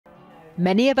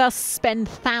Many of us spend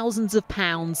thousands of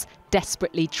pounds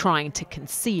desperately trying to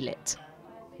conceal it.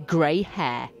 Grey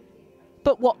hair.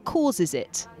 But what causes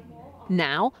it?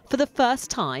 Now, for the first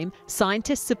time,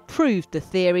 scientists have proved the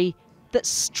theory that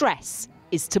stress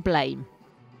is to blame.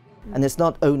 And it's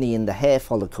not only in the hair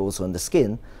follicles or in the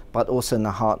skin, but also in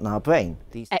the heart and our brain.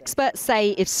 Experts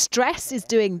say if stress is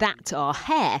doing that to our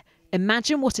hair,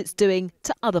 imagine what it's doing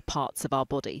to other parts of our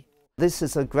body. This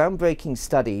is a groundbreaking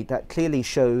study that clearly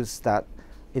shows that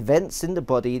events in the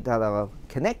body that are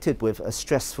connected with a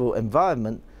stressful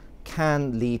environment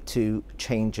can lead to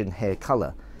change in hair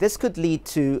colour. This could lead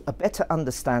to a better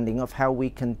understanding of how we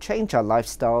can change our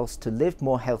lifestyles to live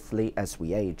more healthily as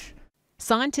we age.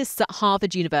 Scientists at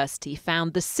Harvard University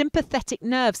found the sympathetic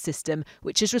nerve system,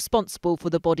 which is responsible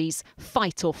for the body's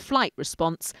fight or flight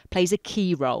response, plays a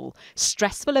key role.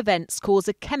 Stressful events cause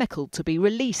a chemical to be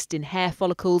released in hair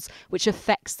follicles, which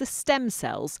affects the stem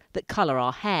cells that colour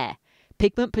our hair.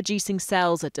 Pigment-producing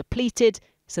cells are depleted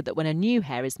so that when a new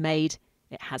hair is made,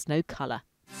 it has no colour.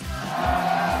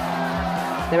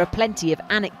 There are plenty of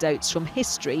anecdotes from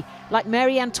history, like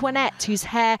Marie Antoinette, whose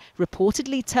hair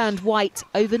reportedly turned white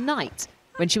overnight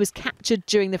when she was captured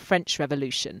during the French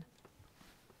Revolution.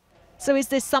 So is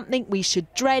this something we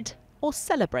should dread or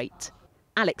celebrate?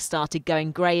 Alex started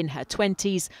going grey in her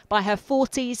 20s. By her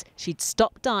 40s, she'd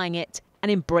stopped dyeing it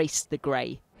and embraced the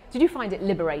grey. Did you find it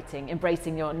liberating,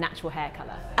 embracing your natural hair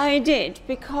colour? I did,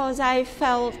 because I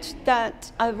felt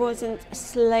that I wasn't a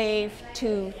slave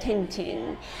to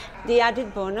tinting. The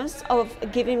added bonus of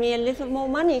giving me a little more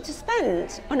money to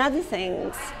spend on other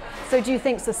things. So do you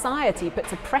think society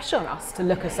puts a pressure on us to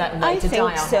look a certain way to dye our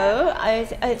hair?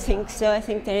 I think so. I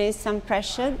think there is some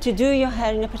pressure to do your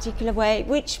hair in a particular way,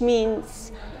 which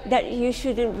means that you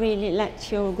shouldn't really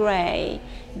let your grey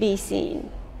be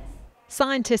seen.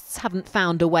 Scientists haven't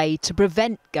found a way to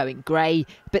prevent going grey,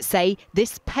 but say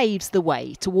this paves the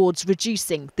way towards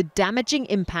reducing the damaging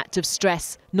impact of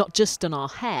stress, not just on our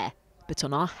hair, but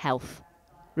on our health.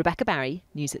 Rebecca Barry,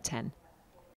 News at 10.